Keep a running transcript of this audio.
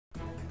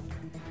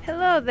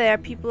Hello there,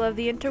 people of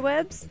the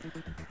interwebs.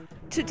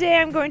 Today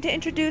I'm going to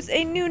introduce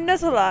a new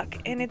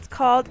Necrolocke, and it's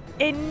called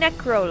a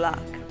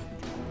Necrolocke.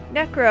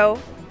 Necro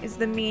is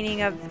the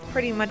meaning of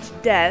pretty much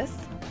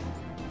death,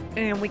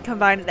 and we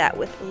combined that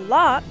with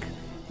lock,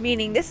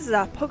 meaning this is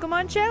a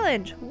Pokemon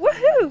challenge.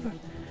 Woohoo!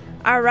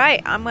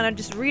 Alright, I'm going to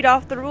just read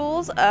off the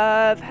rules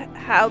of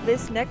how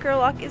this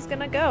Necrolocke is going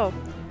to go.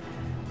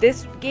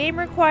 This game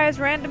requires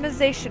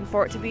randomization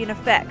for it to be in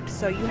effect,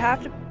 so you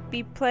have to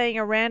be playing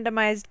a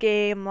randomized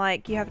game,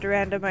 like you have to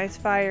randomize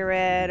fire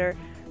red or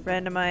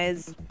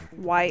randomize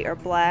white or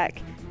black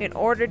in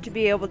order to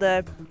be able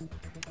to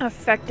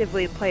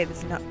effectively play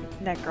this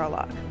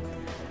Necrolocke.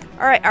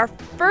 Alright, our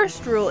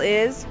first rule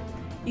is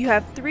you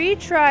have 3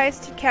 tries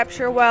to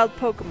capture a wild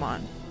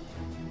Pokemon.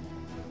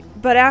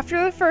 But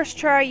after the first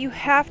try, you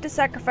have to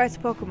sacrifice a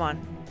Pokemon.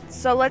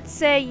 So let's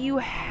say you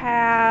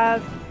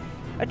have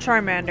a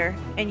Charmander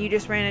and you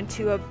just ran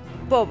into a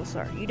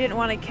Bulbasaur. You didn't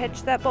want to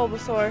catch that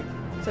Bulbasaur,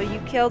 so you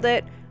killed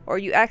it, or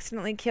you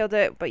accidentally killed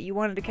it, but you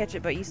wanted to catch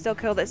it, but you still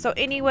killed it. So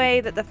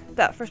anyway,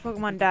 that first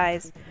Pokemon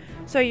dies.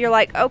 So you're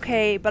like,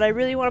 okay, but I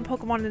really want a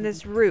Pokemon in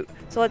this route.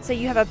 So let's say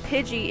you have a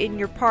Pidgey in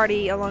your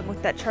party along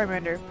with that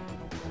Charmander,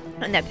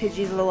 and that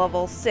Pidgey's a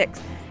level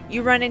 6.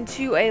 You run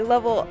into a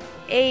level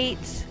 8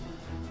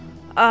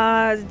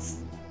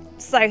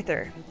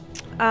 Scyther.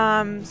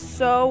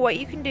 So what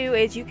you can do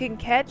is you can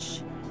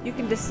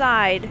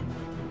decide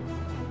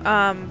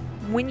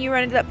when you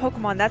run into that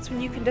Pokemon, that's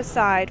when you can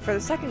decide for the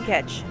second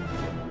catch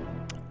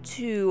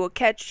to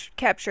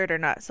capture it or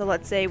not. So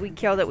let's say we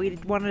killed it, we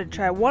wanted to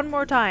try one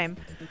more time.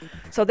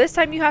 So this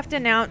time you have to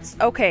announce,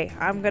 okay,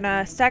 I'm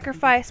gonna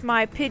sacrifice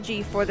my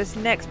Pidgey for this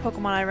next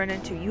Pokemon I run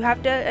into. You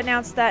have to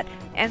announce that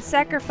and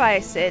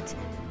sacrifice it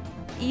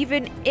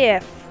even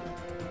if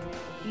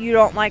you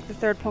don't like the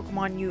third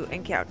Pokemon you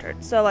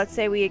encountered. So let's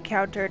say we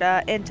encountered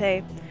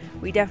Entei.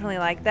 We definitely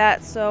like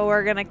that, so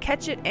we're gonna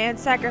catch it and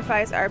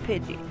sacrifice our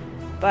Pidgey.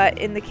 But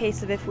in the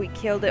case of if we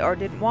killed it or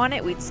didn't want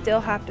it, we'd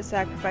still have to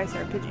sacrifice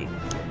our Pidgey.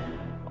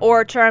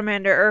 Or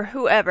Charmander, or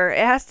whoever. It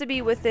has to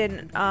be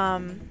within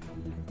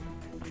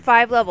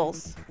 5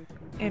 levels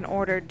in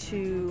order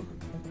to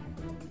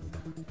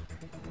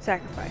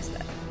sacrifice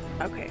that.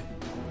 Okay.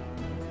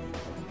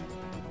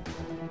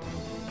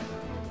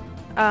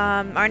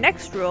 Our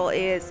next rule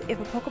is if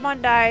a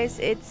Pokemon dies,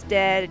 it's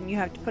dead, and you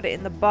have to put it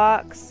in the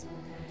box.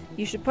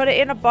 You should put it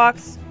in a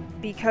box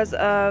because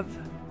of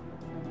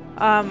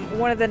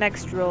one of the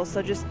next rules.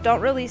 So just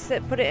don't release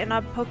it. Put it in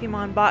a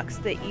Pokemon box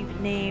that you've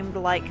named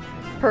like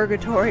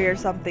Purgatory or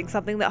something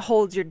that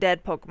holds your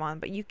dead Pokemon,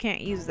 but you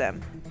can't use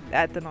them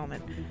at the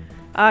moment.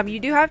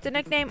 You do have to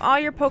nickname all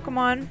your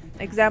Pokemon.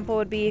 Example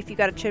would be if you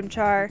got a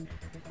Chimchar.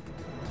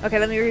 Okay,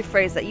 let me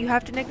rephrase that. You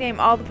have to nickname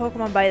all the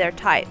Pokemon by their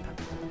type.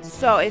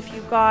 So if you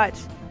got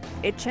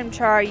a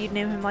Chimchar, you'd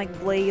name him like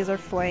Blaze or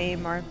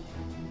Flame, or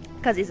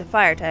because he's a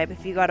fire type.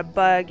 If you got a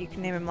Bug, you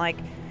can name him like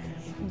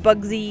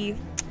Bugsy.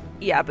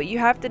 Yeah, but you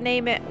have to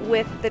name it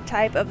with the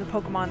type of the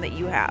Pokemon that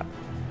you have.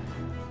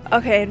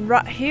 Okay, and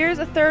here's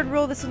a third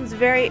rule. This is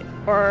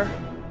our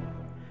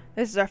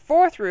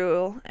 4th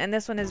rule, and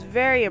this one is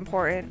very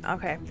important.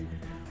 Okay.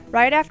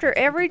 Right after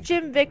every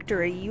gym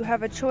victory, you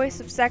have a choice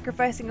of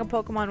sacrificing a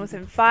Pokemon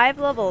within 5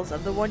 levels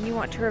of the one you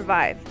want to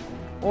revive,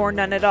 or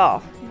none at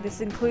all. This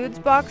includes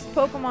boxed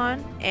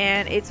Pokemon,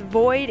 and it's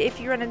void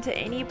if you run into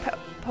any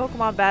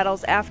Pokemon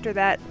battles after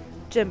that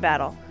gym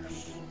battle.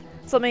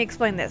 So let me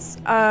explain this.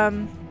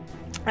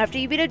 After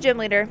you beat a gym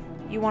leader,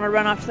 you want to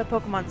run off to the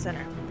Pokemon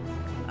Center.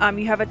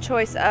 You have a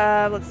choice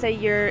of, let's say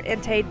your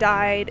Entei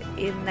died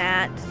in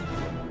that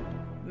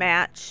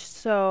match,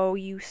 so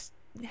you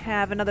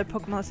have another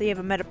Pokemon. Let's say you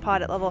have a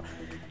Metapod at level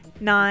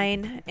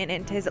 9 and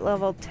Entei's at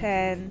level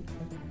 10.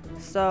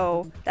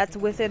 So that's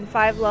within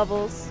 5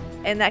 levels,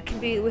 and that can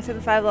be within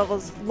 5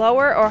 levels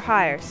lower or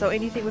higher. So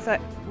anything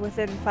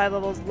within 5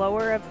 levels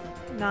lower of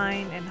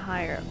 9 and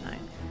higher of 9.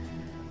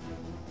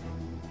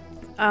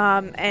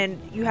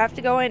 And you have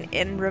to go in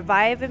and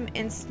revive him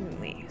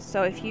instantly.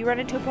 So if you run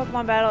into a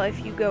Pokemon battle,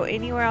 if you go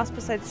anywhere else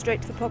besides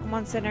straight to the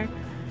Pokemon Center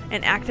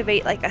and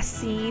activate like a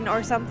scene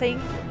or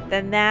something,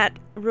 then that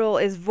rule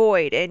is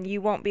void and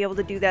you won't be able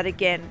to do that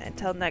again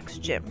until next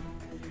gym.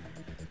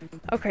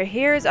 Okay,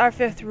 here's our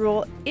 5th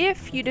rule.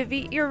 If you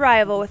defeat your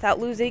rival without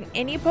losing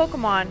any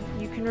Pokemon,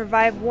 you can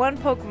revive 1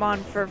 Pokemon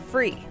for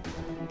free.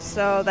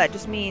 So that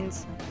just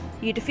means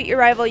you defeat your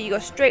rival, you go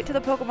straight to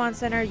the Pokemon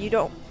Center, you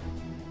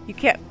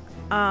can't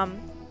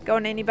go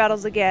in any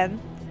battles again.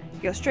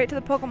 You go straight to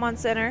the Pokemon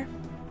Center,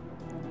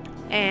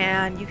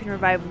 and you can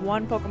revive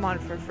 1 Pokemon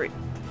for free.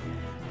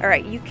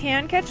 Alright, you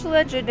can catch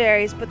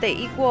Legendaries, but they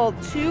equal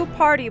 2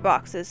 party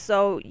boxes.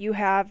 So you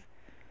have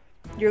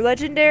your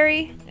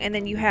Legendary, and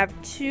then you have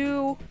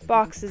 2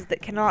 boxes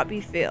that cannot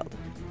be filled.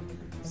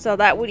 So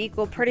that would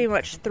equal pretty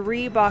much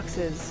 3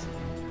 boxes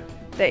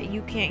that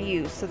you can't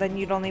use. So then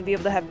you'd only be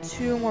able to have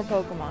 2 more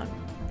Pokemon.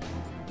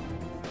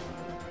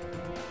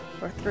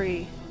 Or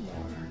 3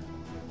 more.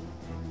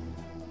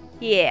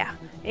 Yeah.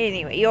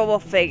 Anyway, you will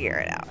figure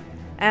it out.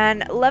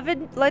 And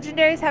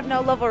Legendaries have no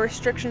level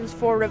restrictions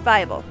for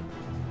revival.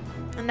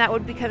 And that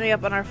would be coming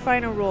up on our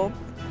final rule.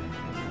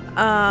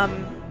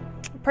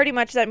 Pretty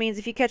much that means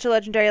if you catch a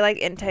legendary like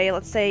Entei,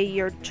 let's say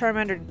your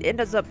Charmander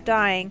ends up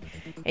dying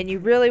and you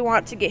really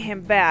want to get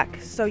him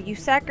back, so you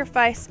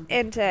sacrifice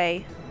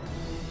Entei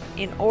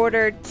in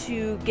order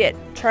to get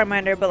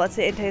Charmander, but let's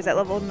say Entei is at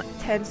level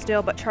 10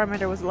 still, but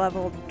Charmander was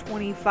level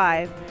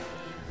 25.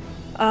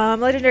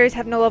 Legendaries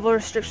have no level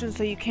restrictions,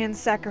 so you can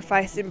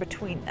sacrifice in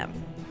between them.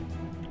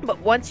 But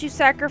once you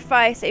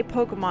sacrifice a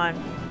Pokemon,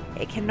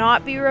 it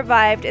cannot be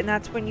revived, and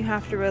that's when you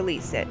have to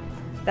release it.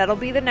 That'll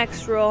be the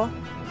next rule.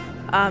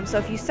 So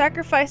if you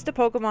sacrificed a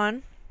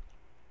Pokemon,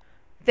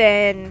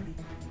 then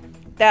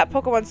that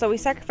Pokemon, so we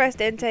sacrificed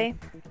Entei,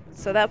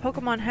 so that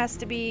Pokemon has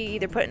to be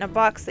either put in a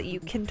box that you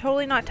can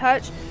totally not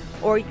touch,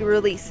 or you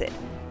release it.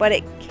 But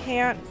it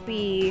can't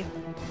be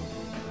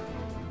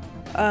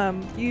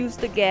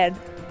used again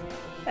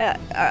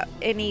at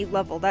any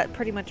level. That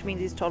pretty much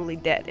means he's totally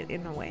dead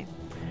in a way.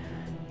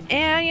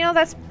 And you know,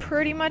 that's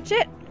pretty much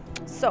it.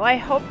 So I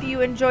hope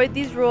you enjoyed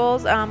these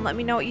rules. Let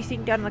me know what you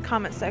think down in the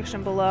comment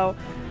section below.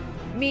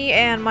 Me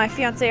and my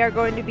fiance are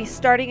going to be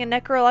starting a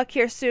Necrolocke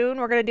here soon.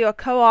 We're going to do a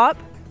co-op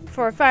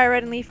for Fire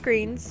Red and Leaf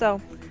Green,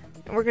 so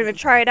we're going to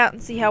try it out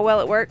and see how well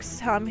it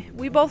works.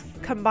 We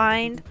both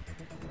combined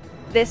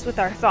this with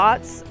our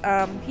thoughts.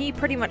 He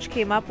pretty much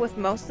came up with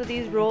most of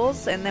these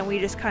rules, and then we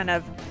just kind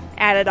of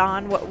added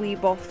on what we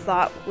both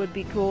thought would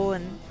be cool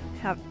and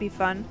be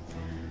fun.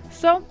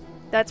 So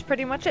that's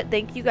pretty much it.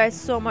 Thank you guys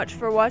so much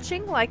for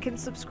watching. Like and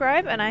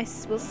subscribe, and I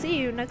will see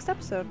you next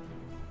episode.